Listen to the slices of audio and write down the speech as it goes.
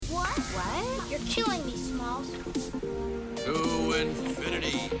killing me, Smalls. To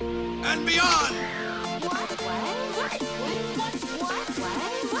infinity and beyond!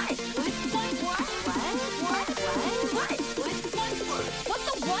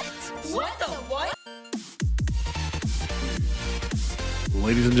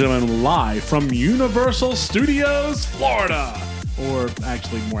 Ladies and gentlemen, live from Universal Studios, Florida, or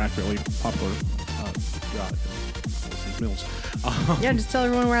actually, more accurately, Poplar Mills. Yeah, just tell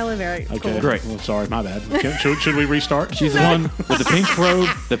everyone where I live, Eric. It's Okay, cool. Great. Well, sorry, my bad. Should we restart? She's the one with the pink robe,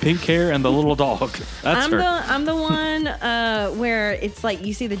 the pink hair, and the little dog. That's her. I'm the one where it's like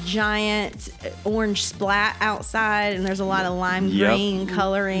you see the giant orange splat outside, and there's a lot of lime Yep. green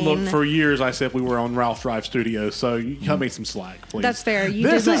coloring. Look, for years I said we were on Ralph Drive Studios, so you cut me some slack, please. That's fair. You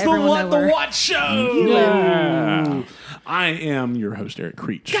This did let is the everyone What know the where. What Show. Yeah. I am your host, Eric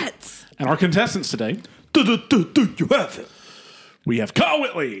Creech. Guts. And our contestants today, You have it. we have Kyle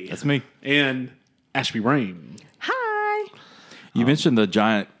Whitley. That's me. And Ashby Rain. Hi. You mentioned the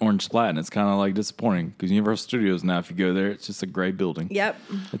giant orange splat, and it's kind of like disappointing because Universal Studios now, if you go there, it's just a gray building. Yep.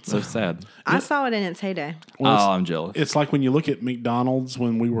 It's so sad. I saw it in its heyday. Well, I'm jealous. It's like when you look at McDonald's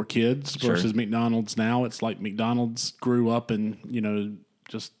when we were kids Sure. versus McDonald's now. It's like McDonald's grew up and,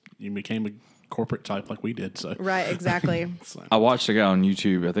 just you became a corporate type like we did. So Right, exactly. I watched a guy on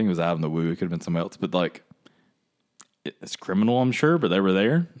YouTube. I think it was Adam the Woo. It could have been somebody else, but like, it's criminal, I'm sure. But they were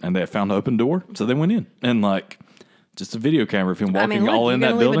there and they found an open door, so they went in and like just a video camera of him I walking mean, look, all you're in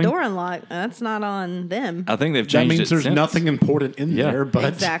going that to leave building. a door unlocked. That's not on them. I think they've that changed means it there's since. nothing important in Yeah. there. But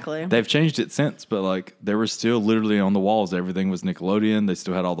Exactly. They've changed it since, but like there was still literally on the walls. Everything was Nickelodeon. They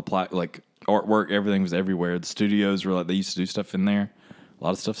still had all the like artwork. Everything was everywhere. The studios were like they used to do stuff in there. A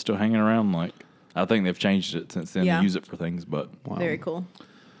lot of stuff still hanging around. Like I think they've changed it since then Yeah. to use it for things. But Very cool.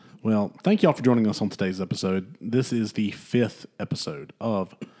 Well, thank y'all for joining us on today's episode. This is the 5th episode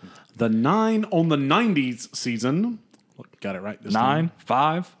of the 9 on the 90s season. Look, got it right this time. 9,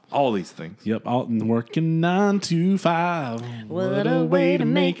 5, all these things. Yep, out and working 9 to 5. What a way to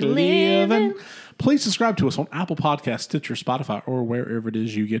make a living. Please subscribe to us on Apple Podcasts, Stitcher, Spotify, or wherever it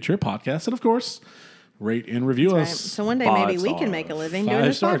is you get your podcasts. And of course, rate and review Right. us. So one day 5 maybe we can make a living doing 5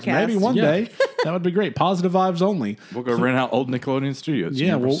 this stars. podcast. Maybe one Yeah. day. That would be great. Positive vibes only. We'll go rent out old Nickelodeon Studios.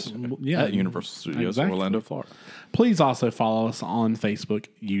 Yeah, at Universal Studios, exactly. Orlando, Florida. Please also follow us on Facebook,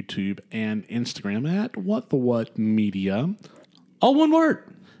 YouTube, and Instagram at What the What Media. All one word.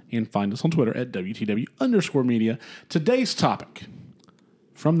 And find us on Twitter at WTW_media. Today's topic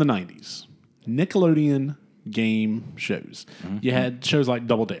from the 90s, Nickelodeon game shows. You had shows like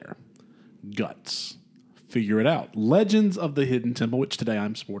Double Dare, Guts, Figure It Out, Legends of the Hidden Temple, which today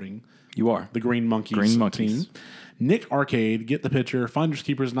I'm sporting You are. the Green Monkeys, Green Monkeys. team. Nick Arcade, Get the Picture, Finders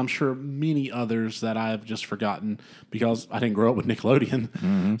Keepers, and I'm sure many others that I've just forgotten because I didn't grow up with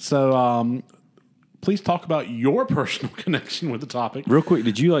Nickelodeon. So please talk about your personal connection with the topic. Real quick,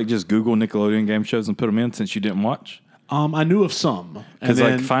 did you like just Google Nickelodeon game shows and put them in since you didn't watch? I knew of some. Because And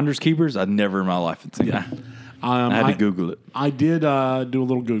like then, Finders Keepers, I'd never in my life had seen that. I had to Google it. I did do a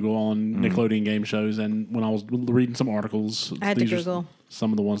little Google on Nickelodeon game shows, and when I was reading some articles, I had to these are Google.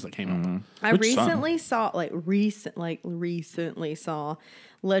 some of the ones that came up. I Which is fun. recently saw, recently saw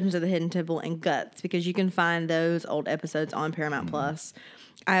Legends of the Hidden Temple and Guts because you can find those old episodes on Paramount Plus.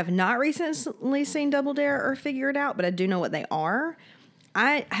 I have not recently seen Double Dare or Figure It Out, but I do know what they are.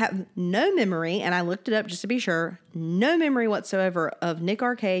 I have no memory, and I looked it up just to be sure, no memory whatsoever of Nick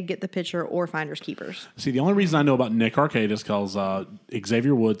Arcade, Get the Picture, or Finders Keepers. See, the only reason I know about Nick Arcade is because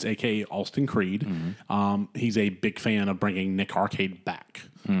Xavier Woods, a.k.a. Austin Creed, he's a big fan of bringing Nick Arcade back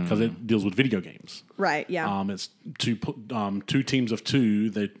because it deals with video games. Right, yeah. It's two teams of two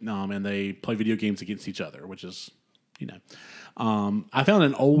that and they play video games against each other, which is, I found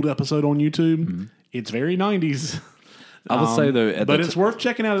an old episode on YouTube. It's very 90s. I would say though, But it's worth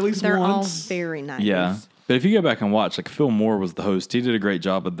checking out at least They're all once. very nice. yeah. But if you go back and watch, like Phil Moore was the host. He did a great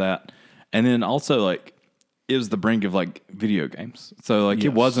job of that. And then also like it was the brink of like video games. So like Yes.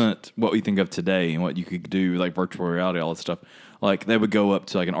 it wasn't what we think of today and what you could do like virtual reality, all that stuff. Like they would go up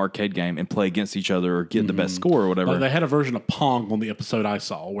to like an arcade game and play against each other or get the best score or whatever. Like they had a version of Pong on the episode I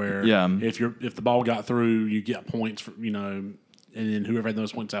saw where Yeah. if the ball got through, you get points for, and then whoever had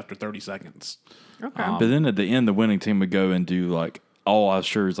those points after 30 seconds. Okay. But then at the end, the winning team would go and do like all I'm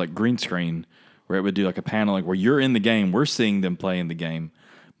sure is like green screen, where it would do like a paneling where you're in the game, we're seeing them play in the game,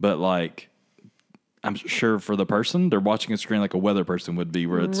 but like I'm sure for the person they're watching a screen like a weather person would be,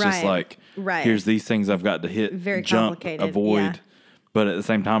 where it's just Right. like here's these things I've got to hit, Very jump, complicated, avoid. yeah. But at the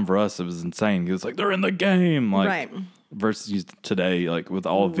same time, for us, it was insane because like they're in the game, like Right. versus today, like with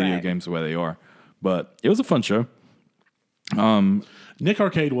all video Right. games the way they are. But it was a fun show. Nick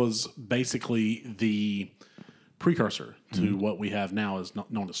Arcade was basically the precursor to what we have now is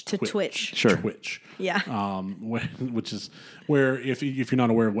known as Twitch. Sure. Twitch. Yeah. Which is where, if you're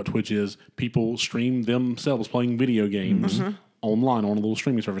not aware of what Twitch is, people stream themselves playing video games online on a little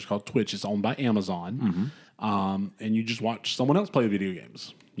streaming service called Twitch. It's owned by Amazon. And you just watch someone else play video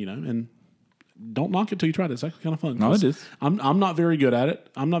games, and don't knock it till you try it. It's actually kind of fun. No, it is. I'm not very good at it.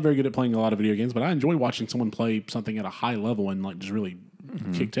 I'm not very good at playing a lot of video games, but I enjoy watching someone play something at a high level and just really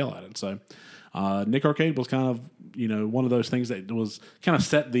kick tail at it. So Nick Arcade was kind of, one of those things that was kind of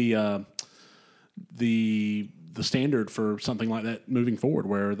set the standard for something like that moving forward,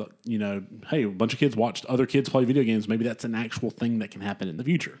 where hey, a bunch of kids watched other kids play video games. Maybe that's an actual thing that can happen in the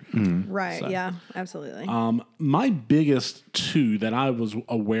future. Right. Yeah, absolutely. My biggest two that I was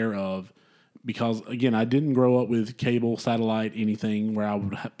aware of, because again, I didn't grow up with cable, satellite, anything where I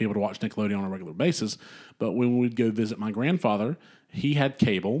would be able to watch Nickelodeon on a regular basis. But when we'd go visit my grandfather, he had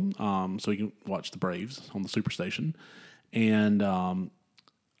cable, so he could watch the Braves on the Superstation. And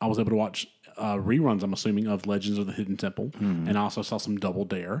I was able to watch reruns, I'm assuming, of Legends of the Hidden Temple. And I also saw some Double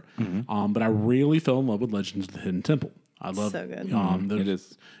Dare. But I really fell in love with Legends of the Hidden Temple. I love So good. It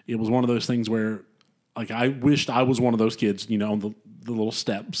is. It was one of those things where, I wished I was one of those kids, on the little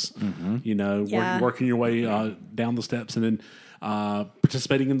steps, Yeah. working your way down the steps, and then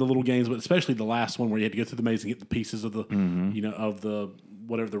participating in the little games, but especially the last one where you had to go through the maze and get the pieces of the, of the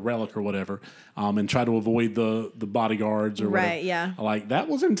whatever, the relic or whatever, and try to avoid the bodyguards or whatever. Right, yeah. That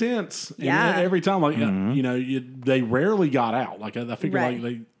was intense. And Yeah. every time, they rarely got out. I figure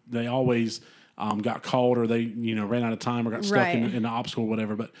Right. they always got caught, or they ran out of time, or got stuck Right. in an obstacle or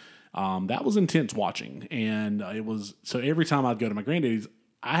whatever. But that was intense watching, and it was so every time I'd go to my granddaddy's,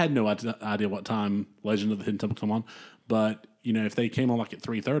 I had no idea what time Legend of the Hidden Temple come on, but if they came on at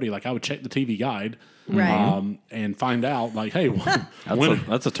 3:30, I would check the TV guide, Right. and find out hey,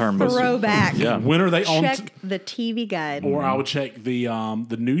 That's a term. Throwback. Yeah. when are they on? Check the TV guide. Or I would check the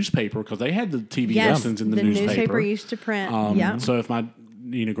newspaper, because they had the TV Yes, listings in the the newspaper. used to print. Yeah. So if my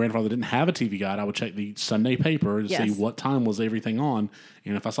grandfather didn't have a TV guide, I would check the Sunday paper to see Yes. what time was everything on.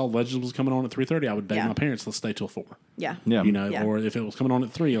 And if I saw Legends was coming on at 3:30, I would beg Yeah. my parents, let's stay till 4. Yeah. Yeah. Yeah. Or if it was coming on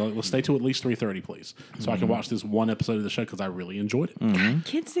at 3, let's stay till at least 3:30, please, so I can watch this one episode of the show, because I really enjoyed it.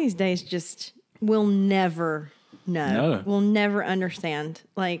 Kids these days just will never know. No. Will never understand.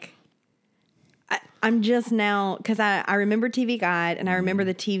 I'm just now, because I remember TV Guide, and I remember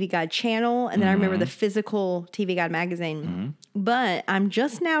the TV Guide channel, and then I remember the physical TV Guide magazine. But I'm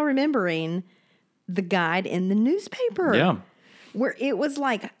just now remembering the guide in the newspaper. Yeah. Where it was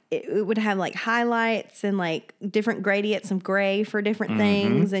it would have highlights and different gradients of gray for different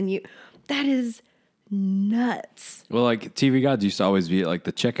things. And that is nuts. Well, TV guides used to always be at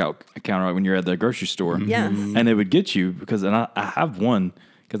the checkout counter, right, when you're at the grocery store. Yes. And they would get you and I have one,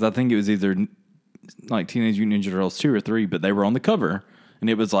 because I think it was either Teenage Mutant Ninja Turtles 2 or 3, but they were on the cover. And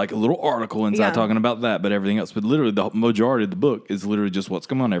it was a little article inside Yeah. talking about that, but everything else. But literally, the majority of the book is literally just what's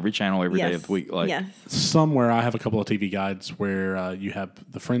going on every channel every day of the week. Yes. Somewhere I have a couple of TV guides where you have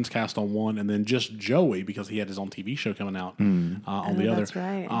the Friends cast on one, and then just Joey, because he had his own TV show coming out on the other. That's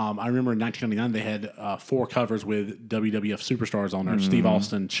right. I remember in 1999 they had 4 covers with WWF superstars on there. Steve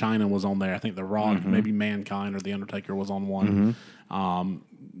Austin, China was on there. I think The Rock, maybe Mankind or The Undertaker was on one.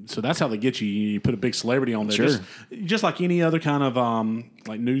 So that's how they get you. You put a big celebrity on there, Sure. just like any other kind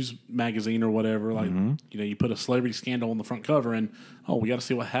of news magazine or whatever. You put a celebrity scandal on the front cover, and we got to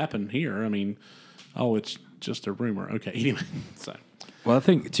see what happened here. I mean, it's just a rumor. Okay, anyway. So Well, I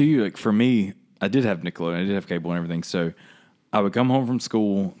think too, for me, I did have Nickelodeon, I did have cable and everything. So I would come home from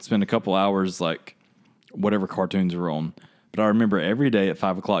school, spend a couple hours whatever cartoons were on. But I remember every day at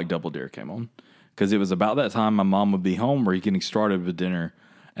 5 o'clock, Double Dare came on, because it was about that time my mom would be home or getting started with dinner.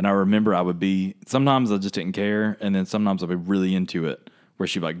 And I remember sometimes I just didn't care, and then sometimes I'd be really into it, where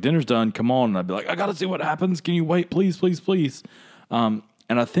she'd be like, dinner's done, come on. And I'd be like, I got to see what happens. Can you wait, please, please, please? And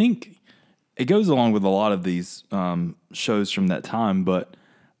I think it goes along with a lot of these shows from that time, but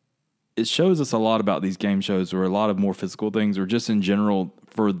it shows us a lot about these game shows, or a lot of more physical things, or just in general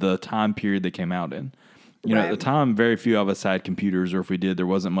for the time period they came out in. At Right. the time, very few of us had computers, or if we did, there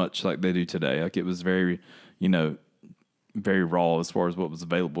wasn't much like they do today. It was very, very raw as far as what was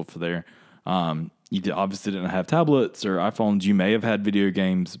available for there. You obviously didn't have tablets or iPhones. You may have had video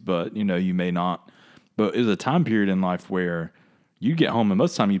games, but you may not. But it was a time period in life where you'd get home and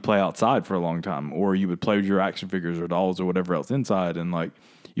most of the time you'd play outside for a long time, or you would play with your action figures or dolls or whatever else inside, and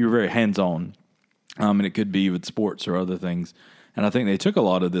you were very hands-on. And it could be with sports or other things. And I think they took a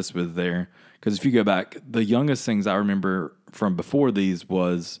lot of this with there, because if you go back, the youngest things I remember from before these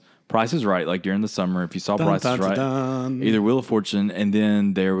was Price is Right, like during the summer, if you saw Price is Right, dun. either Wheel of Fortune, and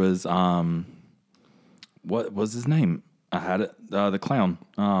then there was what was his name? I had it, the clown,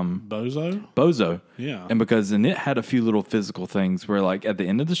 Bozo? Bozo. Yeah. And it had a few little physical things where, like, at the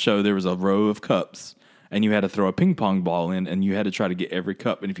end of the show, there was a row of cups, and you had to throw a ping pong ball in, and you had to try to get every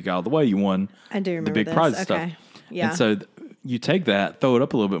cup. And if you got out of the way, you won. I do remember the big this. prize Okay. stuff. Yeah. And so you take that, throw it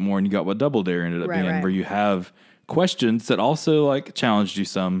up a little bit more, and you got what Double Dare ended up Right, being, right. where you have questions that also like challenged you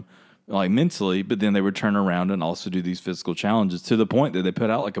some, like mentally, but then they would turn around and also do these physical challenges to the point that they put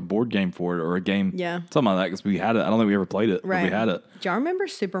out like a board game for it or a game, Yeah. something like that. Because we had it. I don't think we ever played it, Right. but we had it. Do y'all remember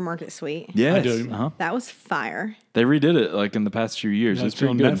Supermarket Suite? Yes. I do. Uh-huh. That was fire. They redid it like in the past few years. Yeah, It's it's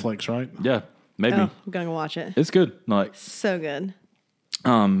on pretty good. Netflix, right? Yeah, maybe. Oh, I'm going to watch it. It's good. Like, So good. but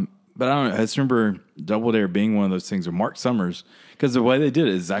I don't know. I just remember Double Dare being one of those things where Mark Summers, because the way they did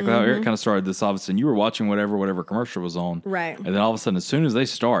it is exactly how Eric kind of started this off. And you were watching whatever commercial was on. Right. And then all of a sudden, as soon as they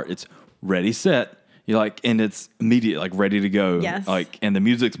start, it's ready, set. You like, and it's immediate, like ready to go. Yes. Like, and the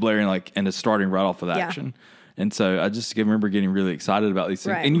music's blaring, like, and it's starting right off with Yeah. action. And so I just remember getting really excited about these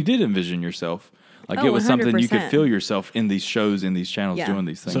things. Right. And you did envision yourself. Like, Oh, it was something you could 100%. feel yourself in these shows, in these channels, Yeah. doing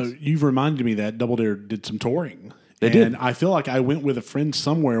these things. So you've reminded me that Double Dare did some touring. They and did. I feel like I went with a friend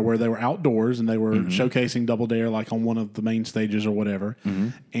somewhere where they were outdoors and they were showcasing Double Dare like on one of the main stages or whatever.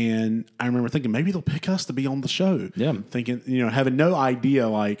 And I remember thinking maybe they'll pick us to be on the show. Yeah. Thinking, having no idea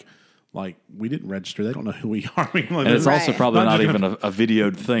like we didn't register. They don't know who we are. I mean, like, And it's also Right. probably Not not just even a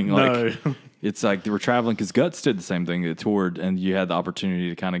videoed thing. Like, No. it's like they were traveling because Guts did the same thing. They toured, and you had the opportunity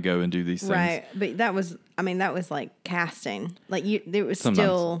to kind of go and do these things. Right. But that was like casting. Like there was Sometimes.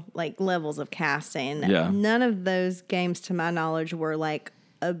 still like levels of casting. Yeah. None of those games, to my knowledge, were like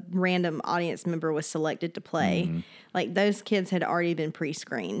a random audience member was selected to play. Mm-hmm. Like those kids had already been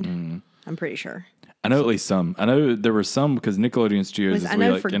pre-screened. I'm pretty sure. I know at least some. I know there were some because Nickelodeon Studios is I way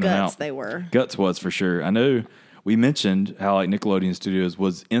know like for in and Guts out. they were. Guts was for sure. I know we mentioned how like Nickelodeon Studios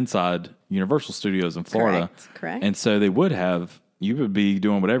was inside Universal Studios in Florida. Correct. And so they would have, you would be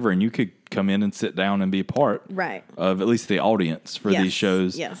doing whatever, and you could come in and sit down and be a part Right. of at least the audience for Yes, these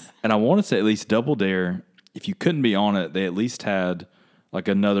shows. yes. And I want to say at least Double Dare, if you couldn't be on it, they at least had like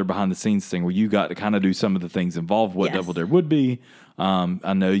another behind the scenes thing where you got to kind of do some of the things involved what Yes. Double Dare would be.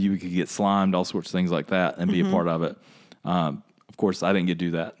 I know you could get slimed, all sorts of things like that, and be a part of it. Of course, I didn't get to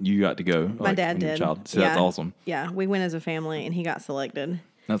do that. You got to go. My dad did. Child. So that's awesome. Yeah, we went as a family, and he got selected.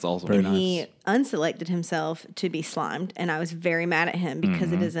 That's awesome. And he unselected himself to be slimed, and I was very mad at him because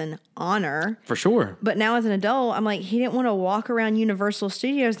Mm-hmm. it is an honor. For sure. But now as an adult, I'm like, he didn't want to walk around Universal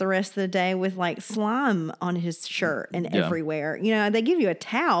Studios the rest of the day with like slime on his shirt and Yeah. everywhere. They give you a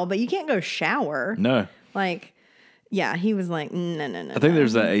towel, but you can't go shower. No. Like, yeah, he was like, no. I think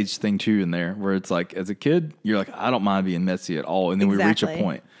there's that age thing too in there where it's like, as a kid, you're like, I don't mind being messy at all. And then we reach a Exactly.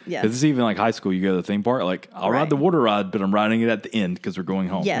 point. Yes. Because it's even like high school, you go to the theme park, like, I'll ride Right. the water ride, but I'm riding it at the end because we're going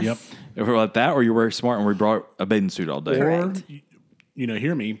home. Yes. Yep. If we're like that, or you wear smart and we brought a bathing suit all day. Correct. Or,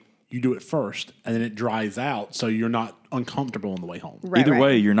 hear me, you do it first and then it dries out so you're not uncomfortable on the way home. Right, Either right.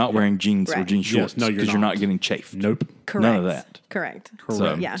 way, you're not wearing jeans or Right. jean Yes, shorts no, because you're you're not. not getting chafed. Nope. Correct. None of that. Correct.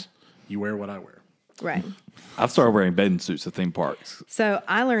 So- Yeah. You wear what I wear. Right. I've started wearing bathing suits at theme parks. So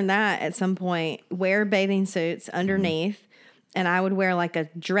I learned that at some point, wear bathing suits underneath. And I would wear like a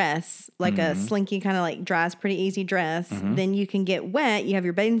dress, like a slinky kind of like dries pretty easy dress. Then you can get wet. You have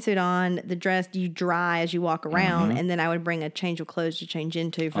your bathing suit on, the dress, you dry as you walk around. And then I would bring a change of clothes to change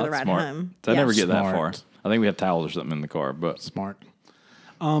into for the That's ride smart. home. So I never get that far. Smart. I think we have towels or something in the car, but Smart.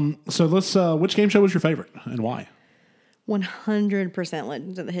 So let's. Which game show was your favorite and why? 100%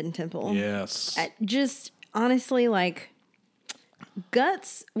 Legends of the Hidden Temple. Yes. Just honestly, like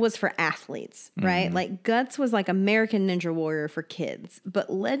Guts was for athletes, right? Like Guts was like American Ninja Warrior for kids, but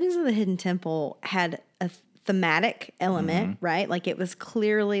Legends of the Hidden Temple had a thematic element, right? Like it was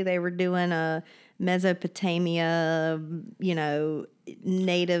clearly they were doing a Mesopotamia,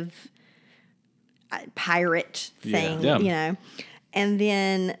 native pirate thing, Yeah. And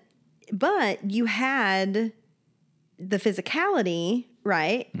then, but you had the physicality,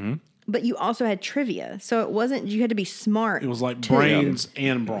 right? But you also had trivia. So it wasn't, you had to be smart. It was like too. brains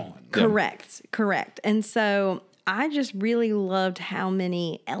and brawn. Correct. And so I just really loved how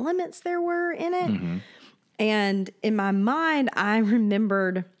many elements there were in it. And in my mind, I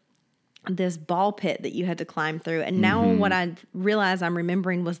remembered this ball pit that you had to climb through. And now what I realized I'm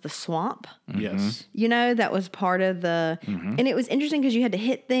remembering was the swamp. Yes. That was part of the, and it was interesting because you had to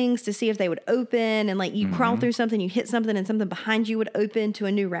hit things to see if they would open, and like you crawl through something, you hit something, and something behind you would open to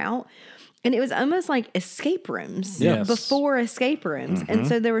a new route. And it was almost like escape rooms Yes. before escape rooms. And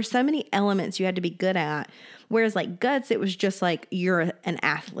so there were so many elements you had to be good at. Whereas like Guts, it was just like you're an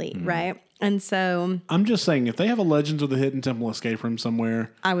athlete, right? And so I'm just saying, if they have a Legends of the Hidden Temple escape room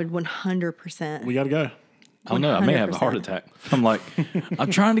somewhere, I would 100%. we got to go. I don't know. I may have a heart 100%. attack. I'm like, I'm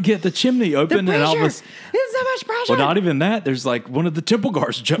trying to get the chimney open, and all pressure. this. There's so much pressure. Well, not even that. There's like one of the temple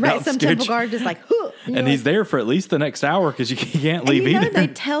guards jumped out right, and some scared temple you. guard just like, huh. And he's there for at least the next hour because you can't leave you know, either. they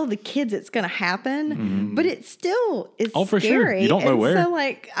tell the kids it's going to happen, but it's still it's Oh, for sure. scary. You don't know and where. So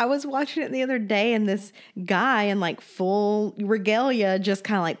like I was watching it the other day, and this guy in like full regalia just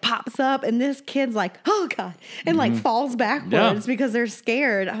kind of like pops up, and this kid's like, "Oh God," and like falls backwards Yeah. because they're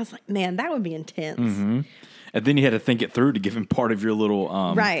scared. I was like, man, that would be intense. And then you had to think it through to give him part of your little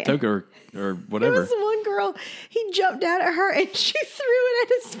Right. token or There whatever. was one girl, he jumped out at her and she threw it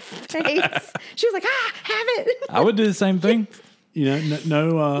at his face. She was like, "Ah, have it." I would do the same thing. You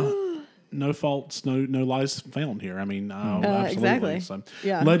know, no faults, no lies found here. I mean, absolutely. exactly. So,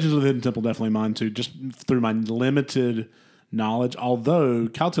 Yeah. Legends of the Hidden Temple, definitely mine too, just through my limited knowledge. Although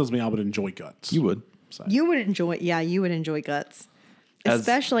Kyle tells me I would enjoy Guts. You would. So, You would enjoy, you would enjoy Guts.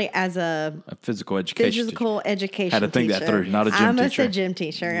 Especially as a A physical education teacher. physical education Had to think that teacher. through, not a gym I almost teacher. said gym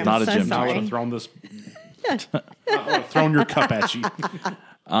teacher. I'm Not a so gym I teacher. would sorry. have thrown this. I would have thrown your cup at you.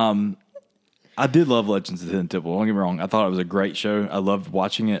 I did love Legends of the Hidden Temple. Don't get me wrong. I thought it was a great show. I loved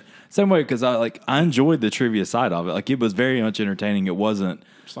watching it. Same way because I enjoyed the trivia side of it. Like it was very much entertaining. It wasn't.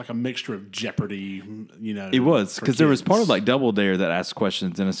 It's like a mixture of Jeopardy. You know, It was for because there was part kids. of like Double Dare that asked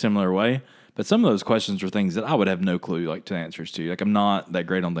questions in a similar way. But some of those questions were things that I would have no clue like to answers to. Like I'm not that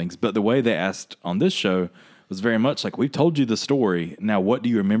great on things. But the way they asked on this show was very much like we've told you the story. Now what do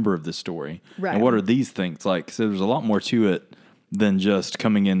you remember of this story? Right. And what are these things like? So there's a lot more to it than just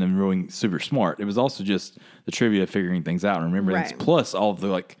coming in and being super smart. It was also just the trivia, figuring things out and remembering Right. things. Plus all of the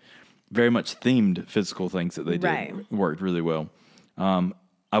like very much themed physical things that they did Right. worked really well.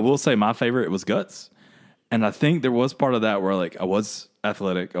 I will say my favorite was Guts. And I think there was part of that where like I was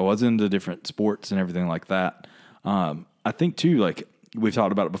athletic, I was into different sports and everything like that. I think too, like we've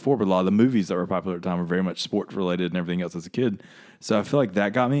talked about it before, but a lot of the movies that were popular at the time were very much sports related and everything else as a kid. So I feel like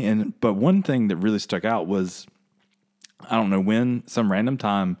that got me. But one thing that really stuck out was I don't know when, some random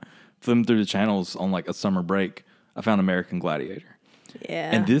time, flipping through the channels on like a summer break, I found American Gladiator. Yeah.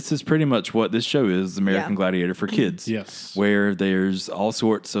 And this is pretty much what this show is, American Yeah. Gladiator for kids. Yes. Where there's all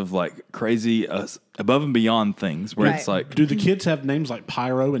sorts of like crazy above and beyond things where it's Right. like, Do the kids have names like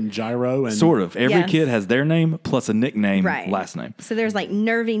Pyro and Gyro and sort of, every Yes. kid has their name plus a nickname, Right. last name. So there's like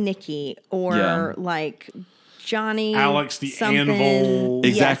Nervy Nikki or Yeah. like Johnny Alex the something. Anvil?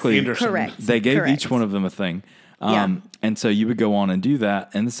 Exactly. Anderson. Correct. They gave Correct. each one of them a thing. Yeah. And so you would go on and do that.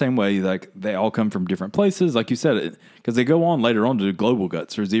 And the same way, like they all come from different places, like you said, because they go on later on to do global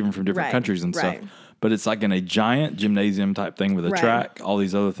guts, or even from different Right, countries and right. stuff. But it's like in a giant gymnasium type thing with a Right. track, all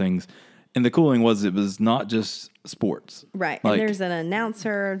these other things. And the cool thing was it was not just sports. Right. Like, and there's an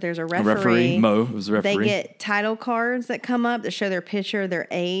announcer, there's a referee, referee. Mo was the referee. They get title cards that come up that show their picture, their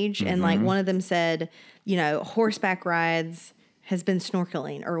age. And Mm-hmm. like one of them said, you know, horseback rides, has been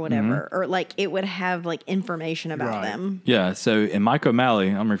snorkeling or whatever. Mm-hmm. Or like it would have like information about Right. them. Yeah, so in Mike O'Malley,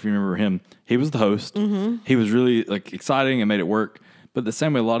 I don't know if you remember him. He was the host. Mm-hmm. He was really like exciting and made it work. But the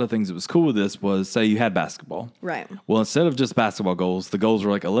same way, a lot of things that was cool with this was, say you had basketball. Right. Well, instead of just basketball goals, the goals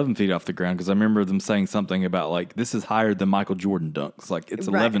were like 11 feet off the ground because I remember them saying something about like this is higher than Michael Jordan dunks. Like it's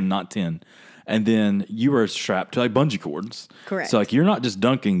Right. 11, not 10. And then you were strapped to like bungee cords. Correct. So like you're not just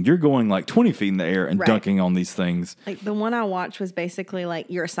dunking, you're going like 20 feet in the air and Right. dunking on these things. Like the one I watched was basically like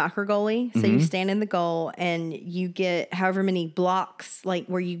you're a soccer goalie. So Mm-hmm. you stand in the goal and you get however many blocks, like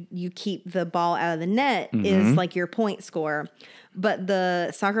where you keep the ball out of the net Mm-hmm. is like your point score. But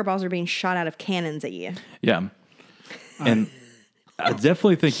the soccer balls are being shot out of cannons at you. Yeah. And I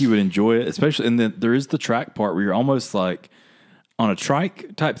definitely think you would enjoy it, especially, and then there is the track part where you're almost like on a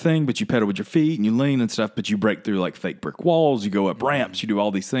trike type thing, but you pedal with your feet and you lean and stuff, but you break through like fake brick walls, you go up ramps, you do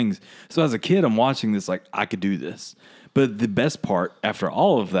all these things. So as a kid, I'm watching this like, I could do this. But the best part after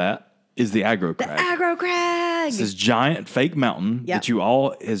all of that is the aggro crag. Aggro crag. It's this giant fake mountain Yep. that you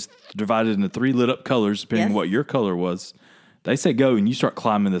all is divided into 3 lit up colors, depending on Yes. what your color was. They say go and you start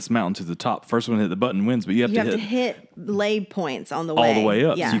climbing this mountain to the top. First one to hit the button wins, but you have You have to to hit hit lay points on the way. all the way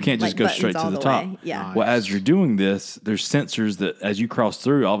up. Yeah. So you can't just like go buttons straight to all the top. way. Yeah. Well, as you're doing this, there's sensors that as you cross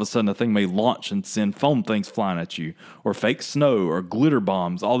through, all of a sudden a thing may launch and send foam things flying at you, or fake snow, or glitter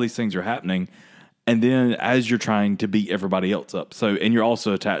bombs. All these things are happening. And then as you're trying to beat everybody else up. So, and you're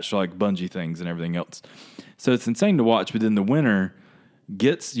also attached to like bungee things and everything else. So it's insane to watch. But then the winner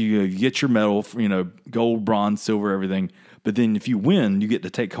gets, you get your medal, gold, bronze, silver, everything. But then if you win, you get to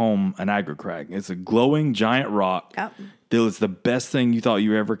take home an aggro crag. It's a glowing giant rock. Yep. That was the best thing you thought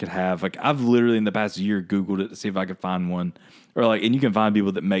you ever could have. Like I've literally in the past year Googled it to see if I could find one. Or like, and you can find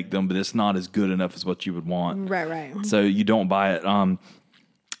people that make them, but it's not as good enough as what you would want. Right. So you don't buy it.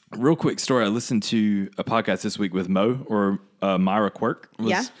 Real quick story. I listened to a podcast this week with Mo or Myra Quirk.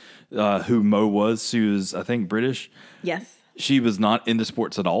 Who Mo was. She was, I think, British. Yes. She was not into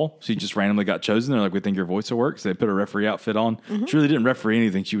sports at all. She just randomly got chosen. They're like, we think your voice will work. So they put a referee outfit on. She really didn't referee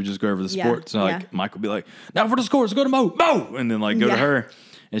anything. She would just go over the sports. So like Mike would be like, now for the scores, go to Mo. And then like go to her.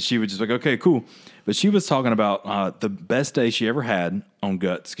 And she would just like, okay, cool. But she was talking about the best day she ever had on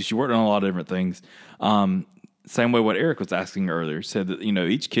Guts because she worked on a lot of different things. Same way what Eric was asking earlier. Said that,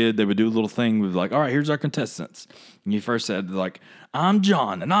 each kid, they would do a little thing with like, all right, here's our contestants. And you first said like, I'm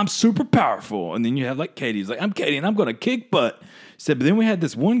John and I'm super powerful. And then you have like Katie's like, I'm Katie and I'm going to kick butt. Said, but then we had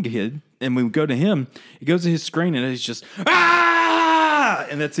this one kid and we would go to him. He goes to his screen and he's just, ah!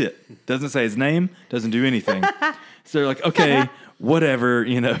 And that's it. Doesn't say his name, doesn't do anything. So they're like, okay, whatever,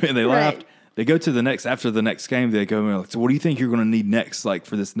 and they laughed. Right. They go to after the next game, they go, like, so what do you think you're going to need next, like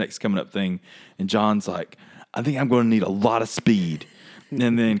for this next coming up thing? And John's like, I think I'm going to need a lot of speed.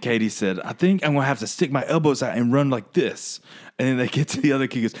 And then Katie said, I think I'm going to have to stick my elbows out and run like this. And then they get to the other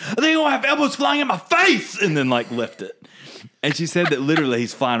kid goes, I think I'm going to have elbows flying in my face. And then like left it. And she said that literally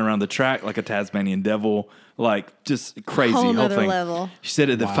he's flying around the track like a Tasmanian devil, like just crazy Whole whole nother thing. level. She said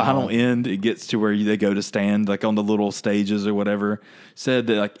at the final end, it gets to where they go to stand, like on the little stages or whatever. Said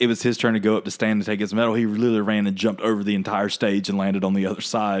that like it was his turn to go up to stand and take his medal. He literally ran and jumped over the entire stage and landed on the other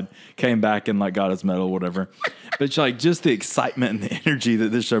side. Came back and like got his medal, whatever. But like just the excitement and the energy that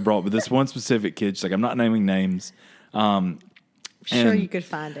this show brought. But this one specific kid, she's like, I'm not naming names. Sure, and you could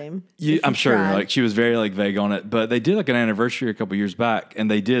find him. I'm sure. tried. Like she was very like vague on it, but they did like an anniversary a couple years back, and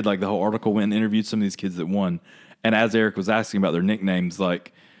they did like the whole article went and interviewed some of these kids that won. And as Eric was asking about their nicknames,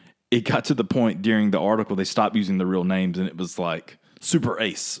 like it got to the point during the article they stopped using the real names, and it was like Super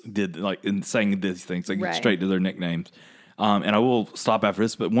Ace did like in saying these things, like Right. straight to their nicknames. And I will stop after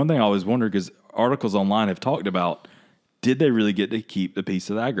this, but one thing I always wonder because articles online have talked about, did they really get to keep the piece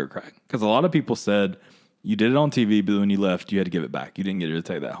of the aggro crag? Because a lot of people said. You did it on TV, but when you left, you had to give it back. You didn't get to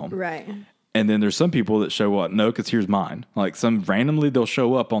take that home. Right. And then there's some people that show up, no, because here's mine. Like some randomly they'll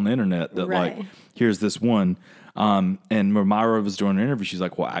show up on the internet that Right. like, here's this one. And when Myra was doing an interview, she's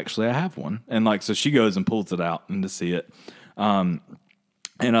like, well, actually I have one. And like, so she goes and pulls it out and to see it.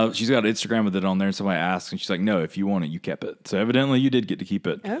 And she's got Instagram with it on there and somebody asks and she's like, no, if you want it, you kept it. So evidently you did get to keep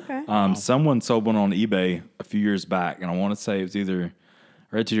it. Okay. Someone sold one on eBay a few years back and I want to say it was either,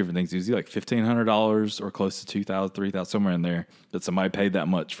 I read two different things. It was either like $1,500 or close to $2,000, $3,000, somewhere in there. That somebody paid that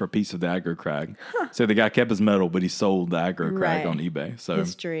much for a piece of the aggro crag. So the guy kept his medal, but he sold the aggro crag Right. on eBay. So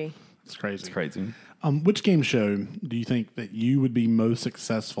History. It's crazy. it's crazy. Which game show do you think that you would be most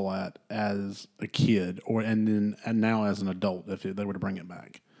successful at as a kid, and now as an adult, if they were to bring it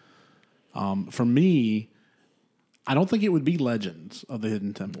back? For me, I don't think it would be Legends of the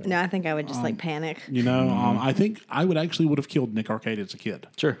Hidden Temple. No, I think I would just like panic. I think I would have killed Nick Arcade as a kid.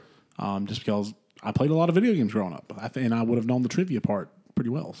 Sure. Just because I played a lot of video games growing up, and I would have known the trivia part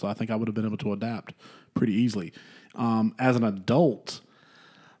pretty well. So I think I would have been able to adapt pretty easily. As an adult,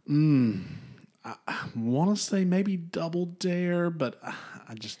 I want to say maybe Double Dare, but I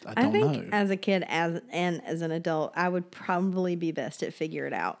I don't think know. as a kid as an adult, I would probably be best at Figure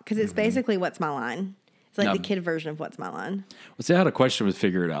It Out because it's basically What's My Line. It's like Yeah. the kid version of What's My Line. Well, see, I had a question with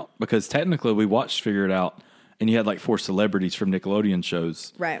Figure It Out because technically we watched Figure It Out and you had like 4 celebrities from Nickelodeon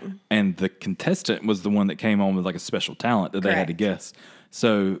shows. Right. And the contestant was the one that came on with like a special talent that they had to Correct. guess.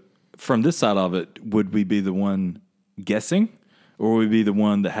 So from this side of it, would we be the one guessing or would we be the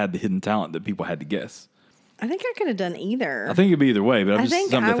one that had the hidden talent that people had to guess? I think I could have done either. I think it'd be either way, but I'm I just think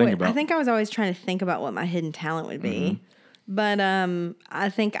something I to think would. about. I think I was always trying to think about what my hidden talent would be. But I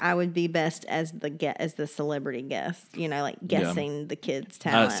think I would be best as the celebrity guest, like guessing the kids'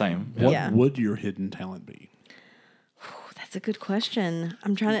 talent. Same. What Yeah. would your hidden talent be? That's a good question.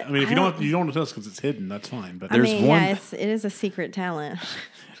 I'm trying to. I mean, if you don't want to tell us because it's hidden, that's fine. But I There's mean, one- yeah, it is a secret talent.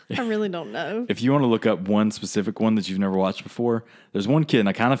 I really don't know. If you want to look up one specific one that you've never watched before, there's one kid, and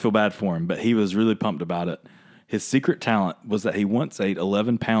I kind of feel bad for him, but he was really pumped about it. His secret talent was that he once ate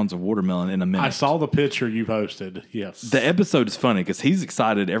 11 pounds of watermelon in a minute. I saw the picture you posted. Yes, The episode is funny because he's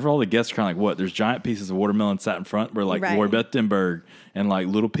excited. All the guests are kind of like, what? There's giant pieces of watermelon sat in front where like Right. Lori Beth Denberg and like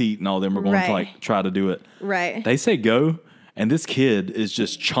Little Pete and all them are going Right. to like try to do it. Right. They say go, and this kid is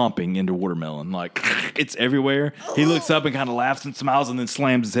just chomping into watermelon. Like it's everywhere. He looks up and kind of laughs and smiles and then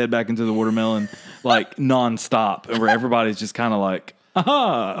slams his head back into the watermelon like nonstop, and where everybody's just kind of like,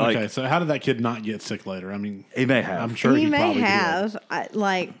 Okay, so how did that kid not get sick later? I mean, He may have. I'm sure he he may probably have. did.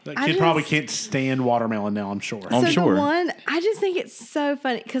 That I kid probably just- can't stand watermelon now. I'm sure. I'm so sure. the one, I just think it's so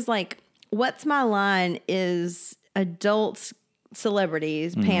funny because, like, What's My Line is adults,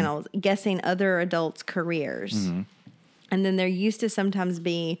 celebrities, panels guessing other adults' careers. And then there used to sometimes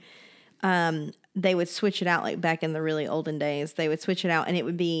be, they would switch it out, like back in the really olden days, they would switch it out and it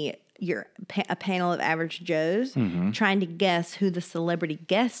would be a panel of average Joes trying to guess who the celebrity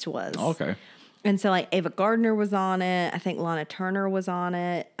guest was. Okay. And so, like, Ava Gardner was on it. I think Lana Turner was on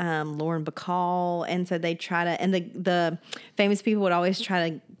it. Lauren Bacall. And so they try to, and the famous people would always try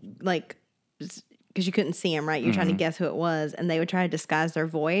to, like, because you couldn't see them, right? You're trying to guess who it was. And they would try to disguise their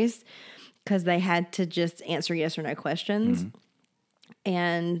voice because they had to just answer yes or no questions.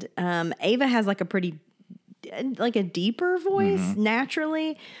 And Ava has, like, a pretty, like, a deeper voice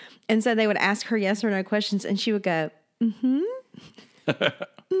naturally. And so they would ask her yes or no questions and she would go,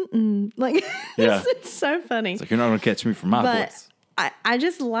 like, Yeah. it's so funny. Like, you're not going to catch me from my But voice. I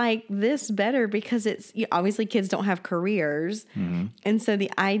just like this better because it's obviously kids don't have careers. And so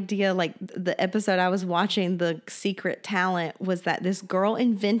the idea, like the episode I was watching, the secret talent was that this girl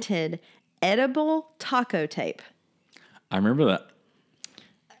invented edible taco tape. I remember that.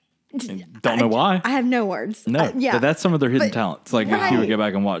 Don't know why. I have no words. No. yeah. But that's some of their hidden But- talents. Like, if you would right. go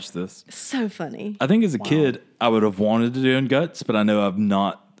back and watch this. So funny. I think as a kid, I would have wanted to do in Guts, but I know I've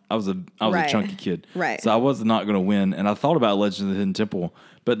not. I was a Right. chunky kid, Right. So I was not going to win. And I thought about Legend of the Hidden Temple,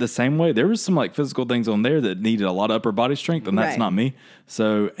 but the same way, there was some like physical things on there that needed a lot of upper body strength, and that's Right. not me.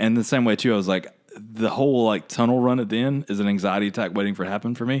 So, and the same way too, I was like, the whole like tunnel run at the end is an anxiety attack waiting for it to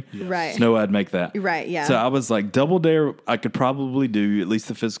happen for me. Right. So no, I'd make that. Right, yeah. So I was like, Double Dare, I could probably do at least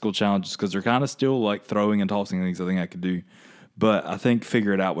the physical challenges because they're kind of still like throwing and tossing things. I think I could do. But I think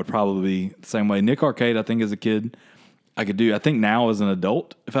Figure It Out would probably be the same way. Nick Arcade, I think as a kid, I could do. I think now as an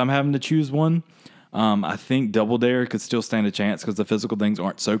adult, if I'm having to choose one, I think Double Dare could still stand a chance because the physical things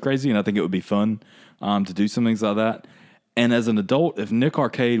aren't so crazy, and I think it would be fun to do some things like that. And as an adult, if Nick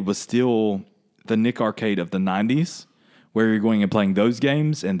Arcade was still the Nick Arcade of the 90s, where you're going and playing those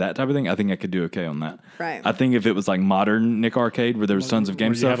games and that type of thing, I think I could do okay on that. Right. I think if it was like modern Nick Arcade where there was tons of game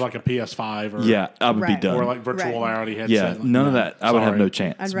Where you stuff, have like a PS5 or yeah, I would be Right. done. or like virtual Right. reality headset. yeah, Like, none of no, that. I would have sorry. no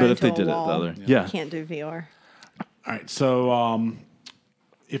chance. I'd But run if they into a did it, the wall. other, yeah. Can't do VR. All right, so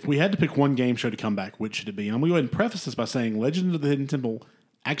if we had to pick one game show to come back, which should it be? And I'm going to go ahead and preface this by saying Legend of the Hidden Temple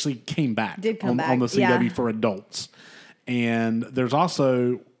actually came back, Did come on, back, on the CW yeah. for adults. And there's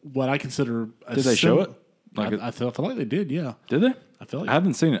also what I consider a Did they show it? Like I feel like they did, yeah. Did they? I feel like I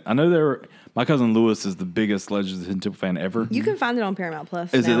haven't seen it. I know there were. My cousin Lewis is the biggest Legends of the Hidden Temple fan ever. You can find it on Paramount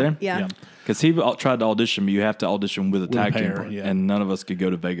Plus. Is it now. there? Yeah. Yeah. Because he tried to audition, but you have to audition with a tag team, pair, partner, yeah. and none of us could go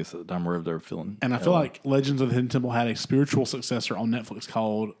to Vegas at the time wherever they were filming. And I feel like Legends of the Hidden Temple had a spiritual successor on Netflix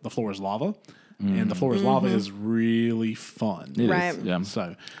called The Floor is Lava. And The Floor is Lava is really fun. It is, Right. yeah.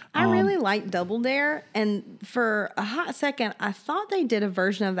 So I really like Double Dare, and for a hot second, I thought they did a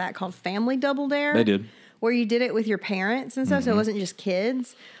version of that called Family Double Dare. They did. where you did it with your parents and stuff, so it wasn't just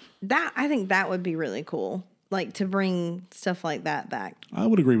kids. That I think that would be really cool, like to bring stuff like that back. I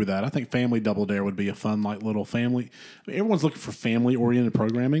would agree with that. I think Family Double Dare would be a fun, like little family. I mean, everyone's looking for family-oriented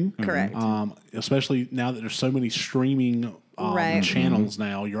programming, Correct. Especially now that there's so many streaming Right. channels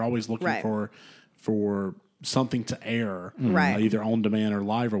now. You're always looking Right. for something to air, Right. either on demand or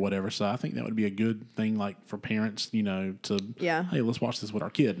live or whatever. So I think that would be a good thing, like for parents, to Yeah. hey, let's watch this with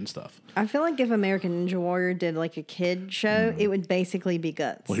our kid and stuff. I feel like if American Ninja Warrior did like a kid show, it would basically be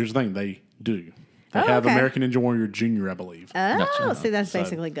Guts. Well, here's the thing: they do. They Oh, have okay. American Ninja Warrior Junior, I believe. Oh, see, that's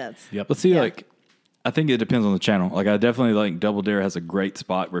basically Guts. Yep. Let's see, Yeah. like, I think it depends on the channel. Like, I definitely like Double Dare has a great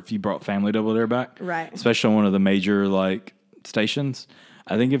spot where if you brought Family Double Dare back, Right. especially on one of the major like stations,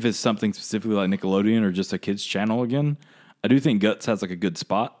 I think if it's something specifically like Nickelodeon or just a kids channel again, I do think Guts has like a good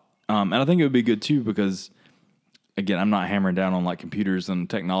spot, and I think it would be good too because, again, I'm not hammering down on like computers and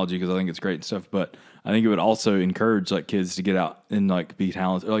technology because I think it's great and stuff, but I think it would also encourage like kids to get out and like be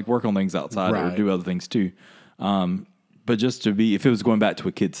talented or like work on things outside or Right. do other things too. But just to be, if it was going back to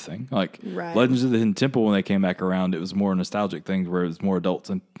a kids thing, like Right. Legends of the Hidden Temple, when they came back around, it was more nostalgic things where it was more adults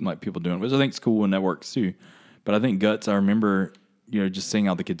and like people doing it, which I think is cool and that works too. But I think Guts, I remember, just seeing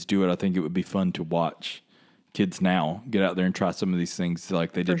how the kids do it. I think it would be fun to watch kids now get out there and try some of these things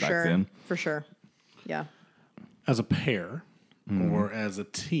like they For did back sure. then. For sure. Yeah. As a pair or as a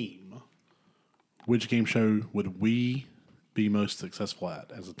team, which game show would we be most successful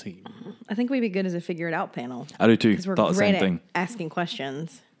at as a team? I think we'd be good as a figure it out panel. I do too. Because we're Thought the great same at thing. asking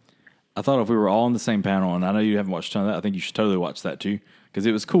questions. I thought if we were all on the same panel, and I know you haven't watched a ton of that, I think you should totally watch that too. Because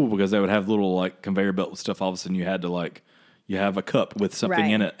it was cool because they would have little like conveyor belt stuff. All of a sudden you had to like, you have a cup with something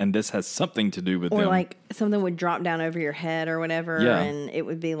Right. in it, and this has something to do with Or them. like something would drop down over your head or whatever, Yeah. and it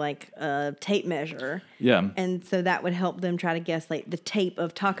would be like a tape measure. Yeah. And so that would help them try to guess like the tape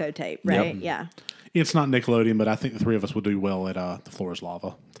of taco tape, right? Yep. Yeah. It's not Nickelodeon, but I think the three of us will do well at The Floor is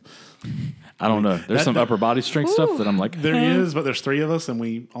Lava. I don't know. There's some upper body strength stuff that I'm like, There is, but there's three of us, and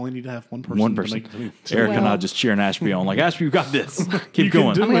we only need to have one person. one To person. make it to me. So- Eric and I Well- just cheering Ashby on, like, Ashby, you got this. You Keep can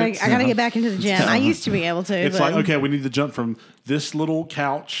going. do I mean, it. I got to get back into the gym. I used to be able to. It's but like, okay, we need to jump from this little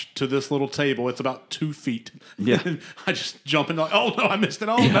couch to this little table. It's about 2 feet. Yeah. And I just jump in like, oh no, I missed it.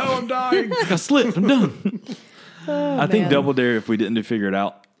 Oh no, I'm dying. I slipped. I'm done. I think man. Double Dare, if we didn't figure it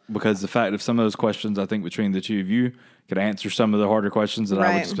out, because the fact of some of those questions, I think between the two of you could answer some of the harder questions that I would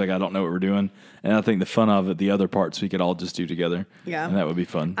Right. just be like, I don't know what we're doing. And I think the fun of it, the other parts we could all just do together. Yeah. And that would be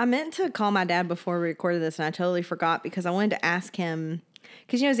fun. I meant to call my dad before we recorded this, and I totally forgot because I wanted to ask him.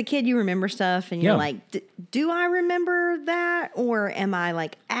 Because, as a kid, you remember stuff, and you're Yeah. like, do I remember that? Or am I,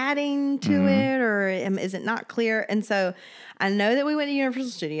 like, adding to it? Or is it not clear? And so I know that we went to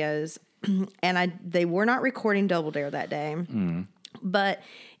Universal Studios, and they were not recording Double Dare that day. But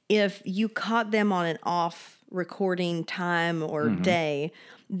if you caught them on an off recording time or day,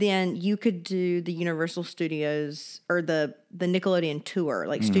 then you could do the Universal Studios or the Nickelodeon tour,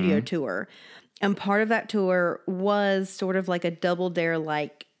 like studio tour. And part of that tour was sort of like a Double Dare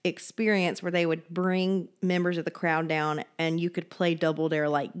like experience where they would bring members of the crowd down and you could play Double Dare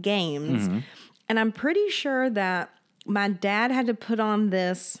like games. And I'm pretty sure that my dad had to put on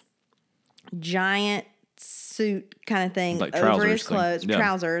this giant suit kind of thing Like over trousers his thing. clothes, Yeah.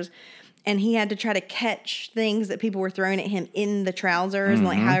 trousers. And he had to try to catch things that people were throwing at him in the trousers, and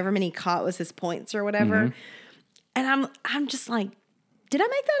like however many he caught was his points or whatever. And I'm just like, did I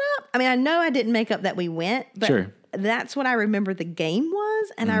make that up? I mean, I know I didn't make up that we went, but Sure. that's what I remember the game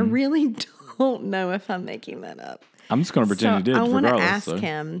was, and I really don't know if I'm making that up. I'm just going to pretend So you did, I wanna regardless. ask so.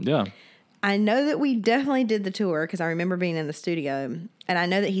 him. Yeah. I know that we definitely did the tour because I remember being in the studio, and I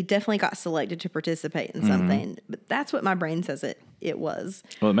know that he definitely got selected to participate in something. But that's what my brain says it was.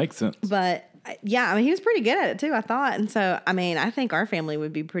 Well, it makes sense. But yeah, I mean, he was pretty good at it too, I thought. And so, I mean, I think our family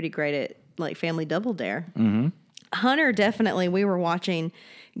would be pretty great at like Family Double Dare. Hunter definitely. We were watching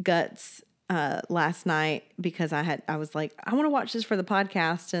Guts last night because I was like, I want to watch this for the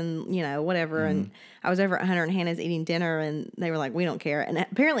podcast and, you know, whatever. And I was over at Hunter and Hannah's eating dinner and they were like, we don't care. And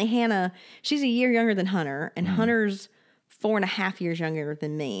apparently Hannah, she's a year younger than Hunter and Hunter's 4.5 years younger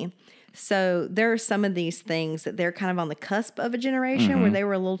than me. So there are some of these things that they're kind of on the cusp of a generation where they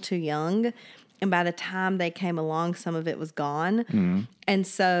were a little too young. And by the time they came along, some of it was gone. And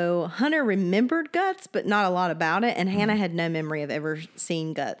so Hunter remembered Guts, but not a lot about it. And Hannah had no memory of ever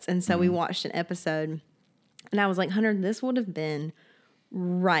seeing Guts. And so we watched an episode and I was like, Hunter, this would have been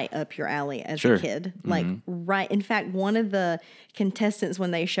right up your alley as Sure. a kid. Like right. In fact, one of the contestants,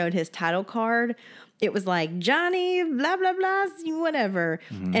 when they showed his title card, it was like Johnny, blah, blah, blah, whatever.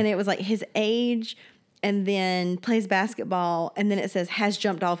 And it was like his age and then plays basketball. And then it says has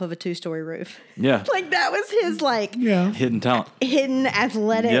jumped off of a 2-story roof. Yeah. Like that was his like Yeah. Hidden talent. hidden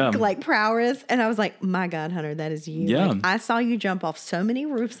athletic Yeah. like prowess. And I was like, my God, Hunter, that is you. Yeah. Like, I saw you jump off so many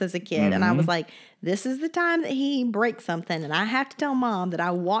roofs as a kid. And I was like, this is the time that he breaks something. And I have to tell Mom that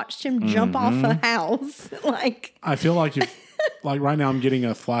I watched him jump off a house. Like, I feel like like right now I'm getting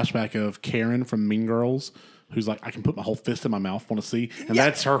a flashback of Karen from Mean Girls, who's like, I can put my whole fist in my mouth, want to see, and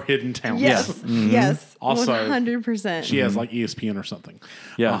that's her hidden talent. yes, yes. Also, 100%. She has like ESPN or something.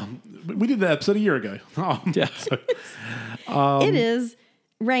 Yeah. We did that episode a year ago. Yeah. It is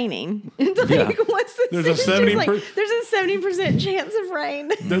raining. Like, what's the There's a sentence? 70% Like, there's a 70% chance of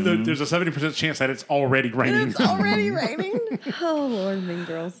rain. There's a 70% chance that it's already raining. It's already raining. Oh, Lord, Mean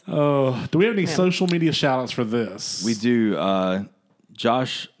Girls. Do we have any social media shout outs for this? We do.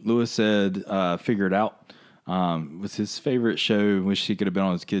 Josh Lewis said, figure it out. Was his favorite show. Wish he could have been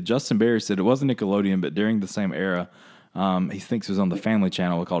on as a kid. Justin Barry said it wasn't Nickelodeon, but during the same era, he thinks it was on the Family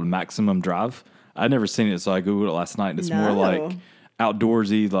Channel called Maximum Drive. I'd never seen it, so I googled it last night. And it's more No. like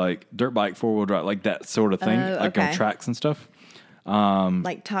outdoorsy, like dirt bike, 4-wheel drive, like that sort of thing, like on okay. tracks and stuff.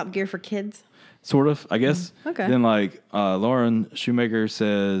 Like Top Gear for kids. Sort of, I guess. Okay. Then, like, Lauren Shoemaker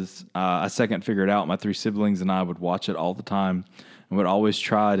says, I second figured out my 3 siblings and I would watch it all the time and would always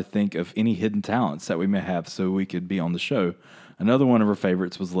try to think of any hidden talents that we may have so we could be on the show. Another one of her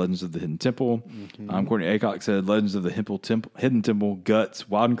favorites was Legends of the Hidden Temple. Courtney Aycock said Legends of the Hidden Temple, Guts,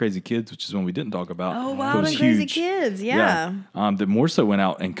 Wild and Crazy Kids, which is one we didn't talk about. Oh, It Wild was and Crazy huge. Kids. Yeah. That more so went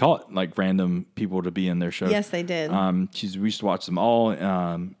out and caught, like, random people to be in their show. Yes, they did. We used to watch them all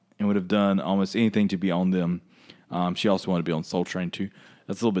and would have done almost anything to be on them. She also wanted to be on Soul Train too.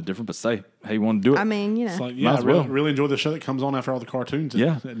 that's a little bit different. But say, hey, you want to do it? I mean, It's like, Might yeah, I as really, well. really enjoy the show that comes on after all the cartoons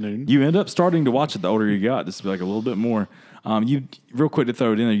at noon. You end up starting to watch it the older you got, just like a little bit more. You real quick to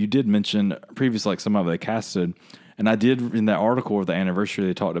throw it in there. You did mention previously, like some of they casted, and I did in that article of the anniversary.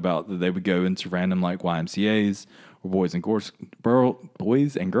 They talked about that they would go into random like YMCA's or boys and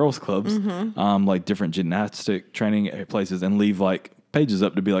girls clubs, like different gymnastic training places, and leave like pages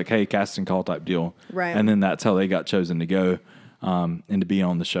up to be like, hey, casting call type deal, Right. And then that's how they got chosen to go and to be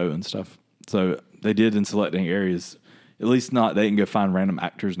on the show and stuff. So they did in selecting areas. At least not they didn't go find random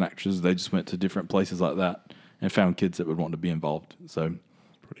actors and actresses. They just went to different places like that and found kids that would want to be involved. So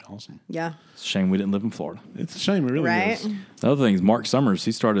Pretty awesome. Yeah. it's a shame we didn't live in Florida. It's a shame. It really Right? is. The other thing is Mark Summers.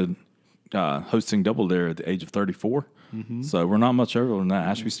 He started hosting Double Dare at the age of 34. So we're not much older than that.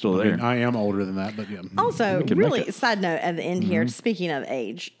 Ashby's still I there. mean, I am older than that, but yeah. Also, can make really, it. side note at the end here, speaking of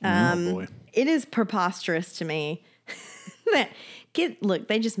age, Oh, boy. it is preposterous to me that look,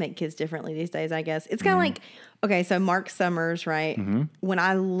 they just make kids differently these days, I guess. It's kind of like, okay, so Mark Summers, right? When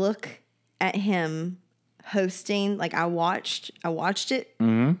I look at him hosting, like I watched it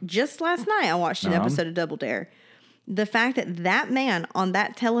just last night. I watched an episode of Double Dare. The fact that man on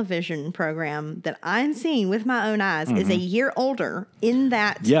that television program that I'm seeing with my own eyes is a year older in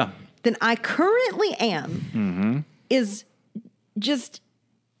that Yeah. than I currently am is just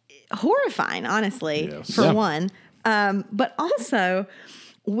horrifying, honestly, Yes. for Yeah. one. But also,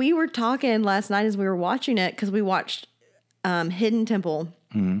 we were talking last night as we were watching it because we watched Hidden Temple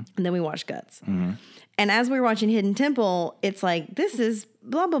and then we watched Guts. And as we were watching Hidden Temple, it's like, this is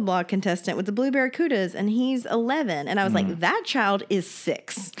blah, blah, blah contestant with the Blue Barracudas, and he's 11. And I was like, that child is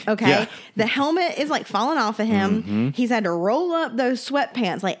 6. Okay. Yeah. The helmet is like falling off of him. He's had to roll up those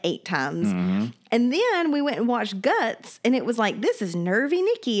sweatpants like 8 times. And then we went and watched Guts, and it was like, this is Nervy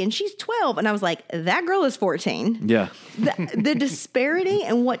Nikki, and she's 12. And I was like, that girl is 14. Yeah. The disparity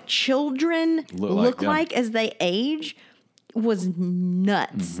in what children look yeah. like as they age was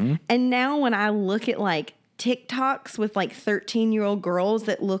nuts. And now when I look at like TikToks with like 13-year-old girls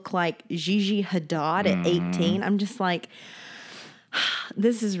that look like Gigi Hadid at 18, I'm just like,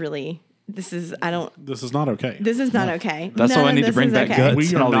 this is not okay. This is not okay. That's why I need to bring back Guts We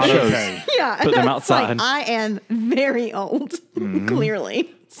and are all these not shows. okay. Yeah. Put them and it's like, outside. I am very old,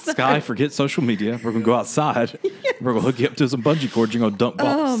 clearly. So- Sky, forget social media. We're going to go outside. We're going to hook you up to some bungee cords. You're going to dump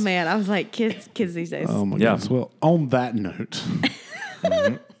balls. Oh man, I was like, kids these days. Oh my Yeah. goodness. Well, on that note,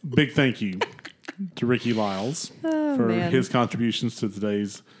 big thank you to Ricky Lyles for man. his contributions to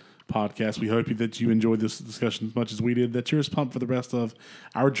today's podcast. We hope that you enjoyed this discussion as much as we did, that you're as pumped for the rest of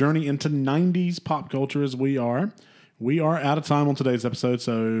our journey into 90s pop culture as we are. We are out of time on today's episode,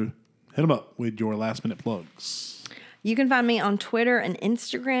 so hit them up with your last minute plugs. You can find me on Twitter and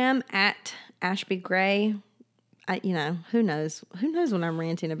Instagram at Ashby Gray. Who knows? Who knows what I'm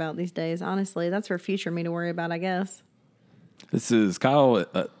ranting about these days? Honestly, that's for future me to worry about, I guess. This is Kyle.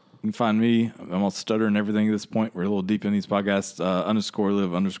 You can find me. I'm all stuttering everything at this point. We're a little deep in these podcasts.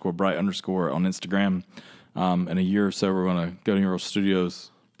 _live_bright_ on Instagram. In a year or so, we're going to go to Universal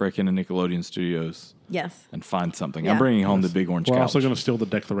Studios, break into Nickelodeon Studios, Yes. and find something. Yeah. I'm bringing home the big orange We're couch. also going to steal the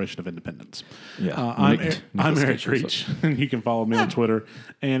Declaration of Independence. Yeah. I'm Nicholas Eric Cage Creech, and you can follow me on Twitter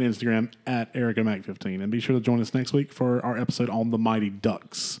and Instagram at EricaMac15. And be sure to join us next week for our episode on the Mighty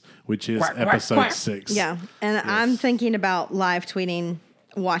Ducks, which is episode 6. Yeah. And I'm thinking about live tweeting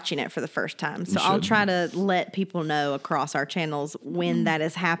watching it for the first time. So I'll try to let people know across our channels when that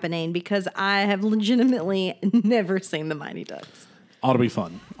is happening, because I have legitimately never seen the Mighty Ducks. Ought to be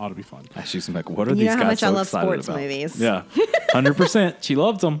fun. She's like, what are You these know how guys much so I love excited sports about? movies. Yeah. 100%. She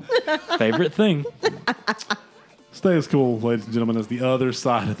loves them. Favorite thing. Stay as cool, ladies and gentlemen, as the other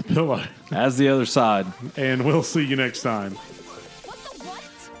side of the pillow. As the other side. And we'll see you next time.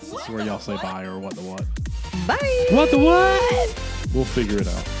 This is where y'all say bye or what the what. Bye. What the what? We'll figure it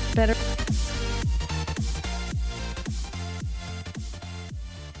out. Better.